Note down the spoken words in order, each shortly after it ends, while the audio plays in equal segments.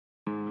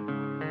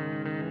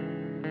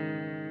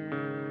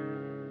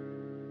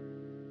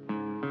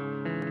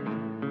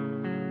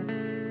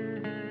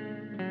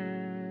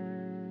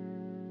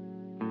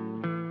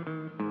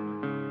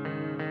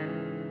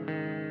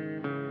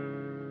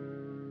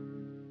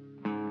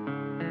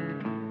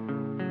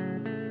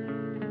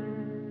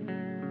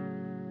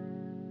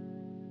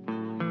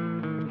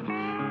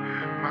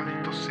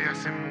sé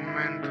ese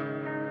momento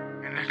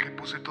en el que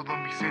puse todos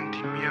mis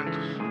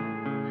sentimientos.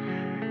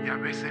 Y a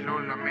veces lo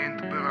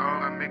lamento, pero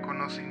ahora me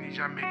conocen y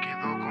ya me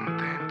quedo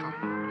contento.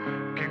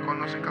 Que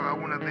conocen cada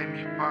una de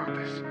mis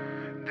partes,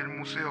 del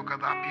museo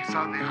cada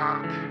pieza de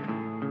arte.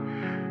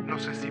 No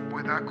sé si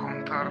pueda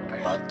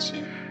contarte,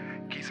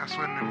 quizás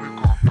suene muy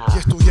corto. Y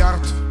estoy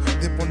harto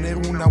de poner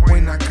una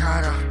buena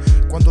cara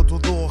cuando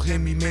todo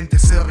en mi mente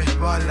se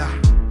resbala.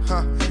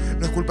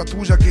 No es culpa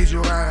tuya que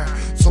llorara,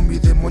 son mis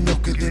demonios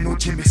que de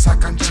noche me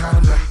sacan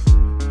charla.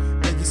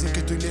 Me dicen que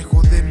estoy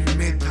lejos de mi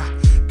meta,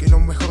 que lo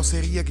mejor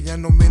sería que ya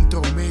no me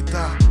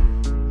entrometa,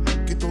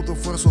 que todo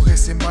esfuerzo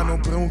es en vano,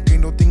 pero aunque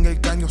no tenga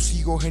el caño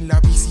sigo en la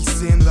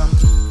bicisenda.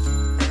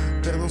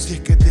 Perdón si es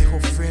que te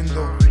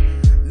ofendo,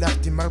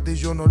 lastimarte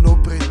yo no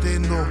lo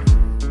pretendo.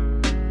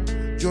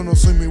 Yo no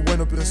soy muy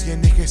bueno, pero si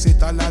en NGC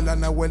la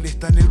Nahuel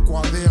está en el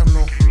cuaderno.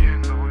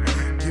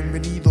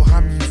 Bienvenidos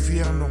a mi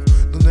infierno,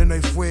 donde no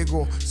hay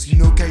fuego,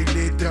 sino que hay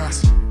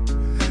letras.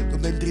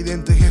 Donde el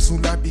tridente es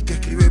un lápiz que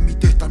escribe mi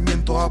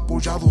testamento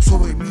apoyado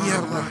sobre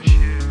mierda.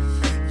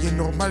 Y es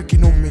normal que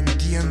no me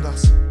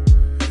entiendas,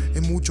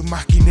 es mucho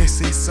más que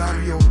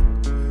innecesario.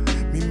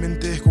 Mi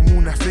mente es como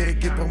una feria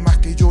que por más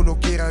que yo lo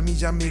quiera a mí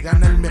ya me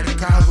gana el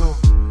mercado.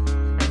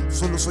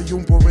 Solo soy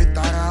un pobre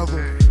tarado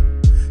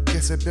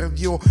que se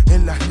perdió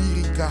en las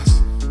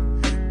líricas.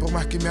 Por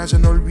más que me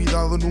hayan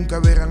olvidado, nunca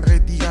verán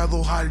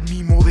retirado al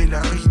mimo de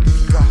la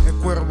rítmica. El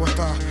cuervo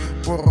está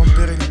por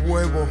romper el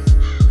huevo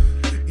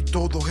y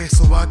todo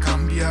eso va a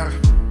cambiar.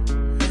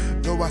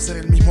 No va a ser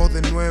el mismo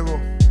de nuevo,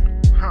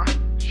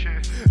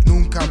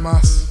 nunca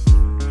más.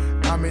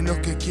 A menos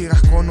que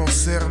quieras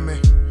conocerme,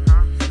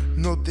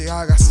 no te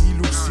hagas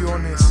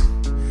ilusiones.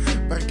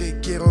 ¿Para qué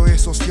quiero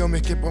esos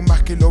hombres que por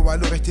más que los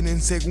valores tienen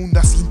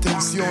segundas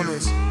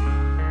intenciones?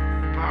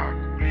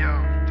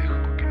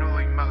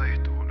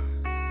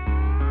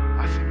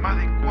 Más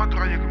de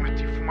 4 años que me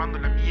estoy fumando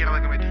la mierda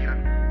que me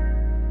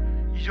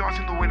tiran. Y yo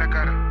haciendo buena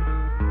cara.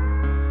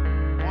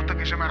 Posta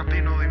que ya me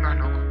harté, no doy más,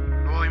 loco.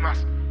 No doy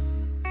más.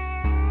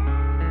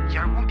 Y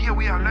algún día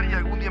voy a hablar y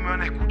algún día me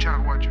van a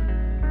escuchar, guacho.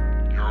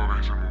 Y ahora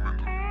es el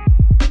momento.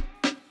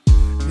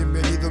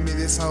 Bienvenido a mi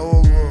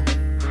desahogo.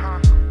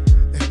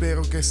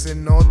 Espero que se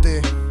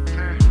note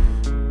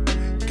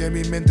que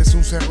mi mente es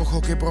un cerrojo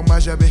que por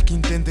más llaves que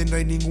intente no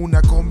hay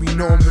ninguna con mi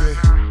nombre.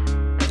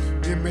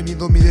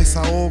 Bienvenido a mi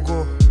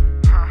desahogo.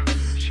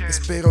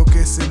 Espero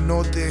que se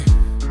note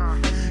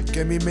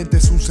que mi mente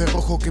es un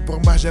cerrojo que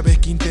por más llaves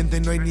que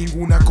intenten no hay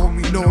ninguna con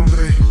mi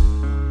nombre.